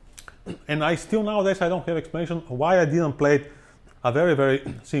 and I still nowadays I don't have explanation why I didn't play a very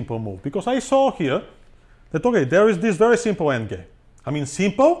simple move. Because I saw here that, okay, there is this very simple endgame. I mean,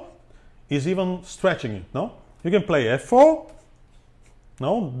 simple is even stretching it, no? You can play f4,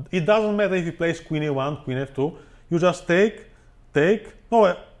 no? It doesn't matter if he plays queen e1, queen f2. You just take,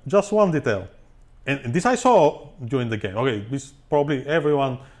 no, just one detail. And this I saw during the game. Okay, this probably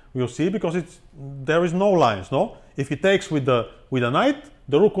everyone will see because there is no lines, no? If he takes with a knight,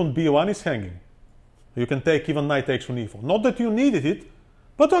 the rook on b1 is hanging. You can take even knight takes on e4. Not that you needed it,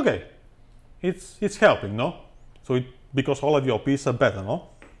 but okay, it's helping, no? So because all of your pieces are better, no?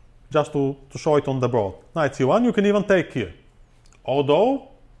 Just to show it on the board. Knight c1, you can even take here. Although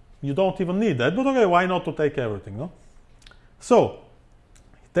you don't even need that, but okay, why not to take everything, no? So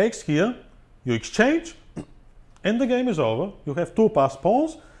he takes here, you exchange, and the game is over. You have two passed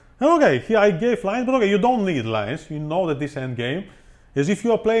pawns. And okay, here I gave lines, but okay, you don't need lines. You know that this endgame is if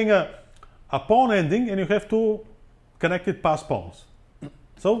you are playing a pawn ending and you have two connected passed pawns.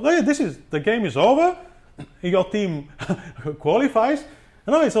 So okay, the game is over. Your team qualifies.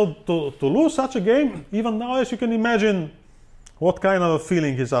 And okay, so to lose such a game, even nowadays you can imagine what kind of a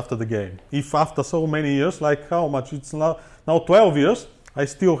feeling is after the game. If after so many years, like how much, it's now 12 years, I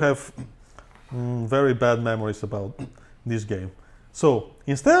still have very bad memories about this game. So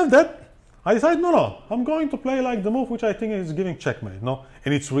instead of that, I decided, no, I'm going to play like the move which I think is giving checkmate, no?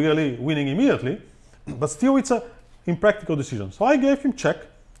 And it's really winning immediately, but still it's a impractical decision. So I gave him check,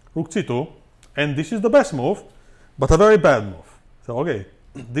 rook c2, and this is the best move, but a very bad move. So okay,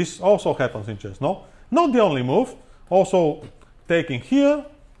 this also happens in chess, no? Not the only move, also taking here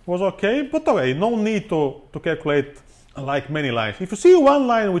was okay, but okay, no need to calculate like many lines. If you see one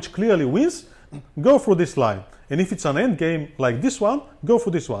line which clearly wins, go through this line. And if it's an end game like this one, go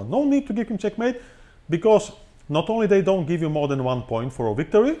for this one. No need to give him checkmate, because not only they don't give you more than 1 point for a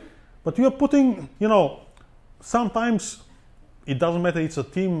victory, but you are putting, sometimes it doesn't matter it's a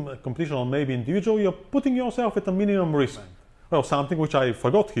team competition or maybe individual, you're putting yourself at a minimum risk. Well, something which I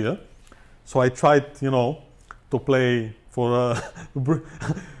forgot here. So I tried, to play for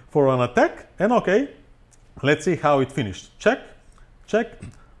for an attack, and okay, let's see how it finished. Check, check,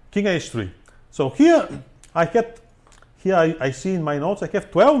 king h3. So here I see in my notes I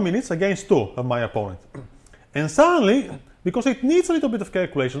have 12 minutes against 2 of my opponent. And suddenly, because it needs a little bit of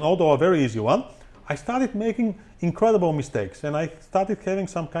calculation, although a very easy one, I started making incredible mistakes, and I started having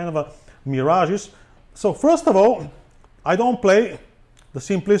some kind of a mirages. So first of all, I don't play the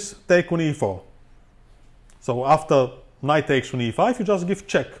simplest take on e4. So after knight takes on e5, you just give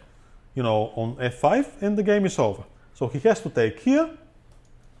check, on f5, and the game is over. So he has to take here.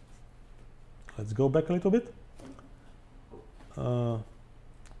 Let's go back a little bit.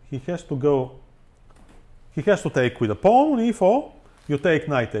 He has to take with a pawn on e4. You take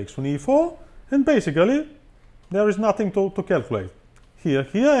knight takes on e4, and basically there is nothing to calculate. Here,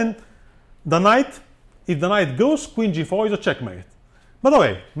 and the knight, if the knight goes, queen g4 is a checkmate. But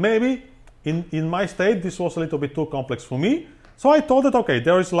okay, maybe in my state this was a little bit too complex for me. So I thought that okay,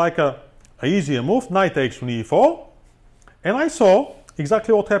 there is like a easier move, knight takes on e4, And I saw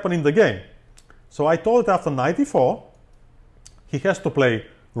exactly what happened in the game. So I thought that after knight e4, he has to play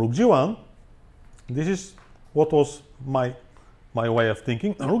rook g1. This is what was my way of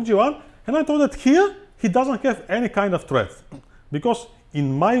thinking, rook g1. And I thought that here he doesn't have any kind of threat. Because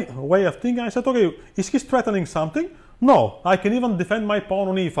in my way of thinking, I said, okay, is he threatening something? No, I can even defend my pawn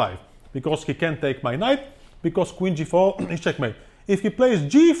on e5. Because he can't take my knight, because queen g4 is checkmate. If he plays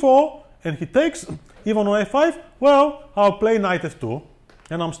g4 and he takes even on a5, well, I'll play knight f2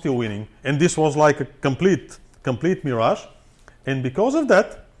 and I'm still winning. And this was like a complete mirage. And because of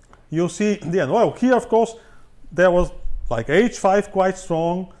that, you'll see the end. Well, here, of course, there was like h5 quite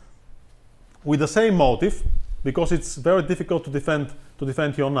strong with the same motive, because it's very difficult to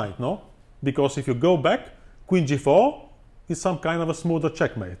defend your knight, no? Because if you go back, queen g4 is some kind of a smoother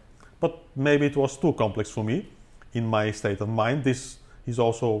checkmate. But maybe it was too complex for me in my state of mind. This is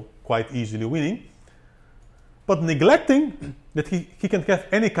also quite easily winning. But neglecting that he can have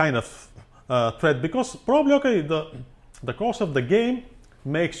any kind of threat, because probably, okay, the course of the game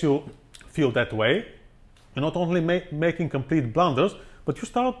makes you feel that way. You're not only making complete blunders, but you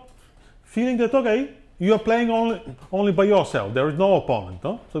start feeling that, okay, you are playing only by yourself. There is no opponent,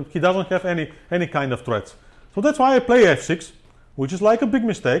 no? So he doesn't have any kind of threats. So that's why I play f6, which is like a big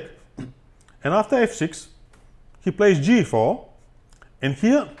mistake. And after f6, he plays g4, and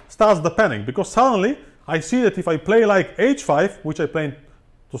here starts the panic, because suddenly I see that if I play like h5, which I plan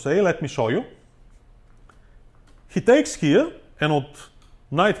to say, let me show you, he takes here, and on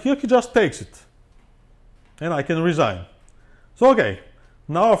knight here, he just takes it. And I can resign. So, okay,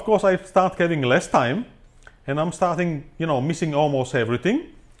 now of course I start having less time, and I'm starting, you know, missing almost everything.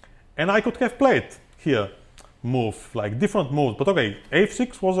 And I could have played here move, like different moves, but okay,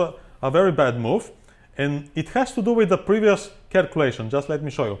 f6 was a very bad move, and it has to do with the previous calculation. Just let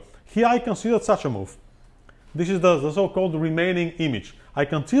me show you. Here I considered such a move. This is the so-called remaining image. I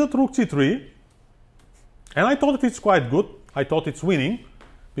considered rook c3, and I thought that it's quite good. I thought it's winning,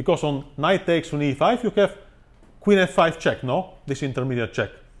 because on knight takes on e5, you have queen f5 check, no? This intermediate check.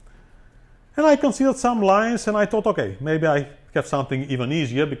 And I considered some lines, and I thought, okay, maybe I have something even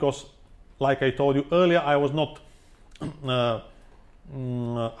easier, because like I told you earlier, I was not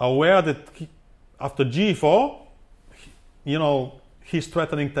aware that after g4, you know, he's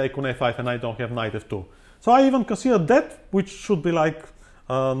threatening take on a5 and I don't have knight f2. So I even considered that, which should be like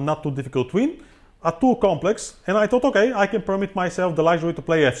not too difficult win, too complex, and I thought, okay, I can permit myself the luxury to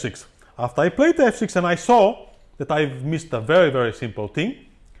play f6. After I played f6 and I saw that I've missed a very, very simple thing,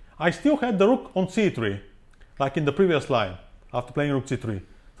 I still had the rook on c3, like in the previous line, after playing rook c3.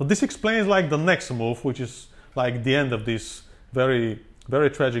 So this explains like the next move, which is like the end of this very,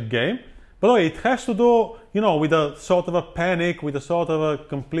 very tragic game. But it has to do, you know, with a sort of a panic, with a sort of a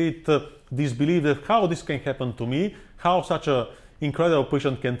complete disbelief that how this can happen to me, how such an incredible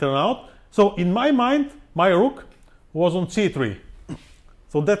position can turn out. So in my mind, my rook was on c3.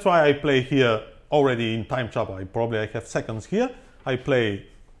 So that's why I play here already in time chop. I have seconds here. I play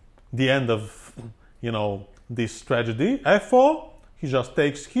the end of, you know, this tragedy. f4, he just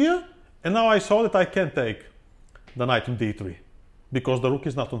takes here, and now I saw that I can take the knight on d3, because the rook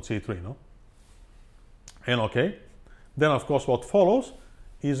is not on c3, no? And okay, then of course what follows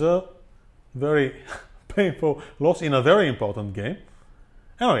is a very painful loss in a very important game.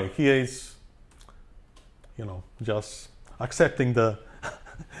 Anyway, here is, you know, just accepting the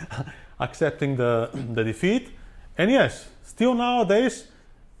accepting the defeat. And yes, still nowadays,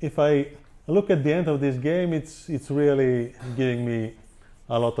 if I look at the end of this game, it's really giving me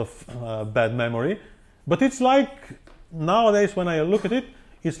a lot of bad memory. But it's like nowadays when I look at it,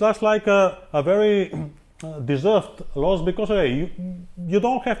 it's just like a very deserved loss, because hey, you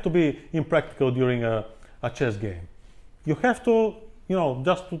don't have to be impractical during a chess game. You have to, you know,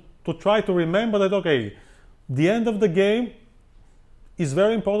 just to try to remember that, okay, the end of the game is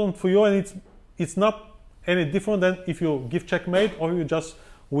very important for you, and it's not any different than if you give checkmate or you just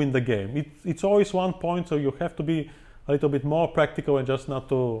win the game. It's always one point, so you have to be a little bit more practical and just not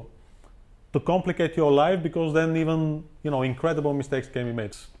to complicate your life, because then even, you know, incredible mistakes can be made.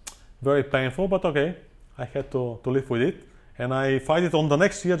 It's very painful, but okay, I had to live with it, and I fight it on the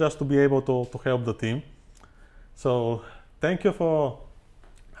next year just to be able to help the team. So thank you for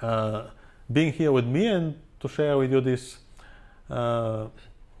being here with me and to share with you this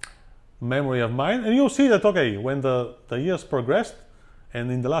memory of mine. And you'll see that, okay, when the years progressed, and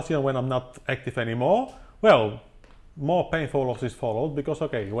in the last year when I'm not active anymore, well, more painful losses followed, because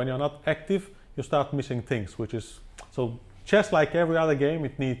okay, when you're not active, you start missing things, which is, so chess, like every other game,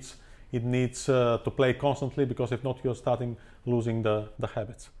 it needs to play constantly, because if not, you're starting losing the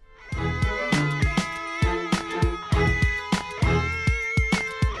habits.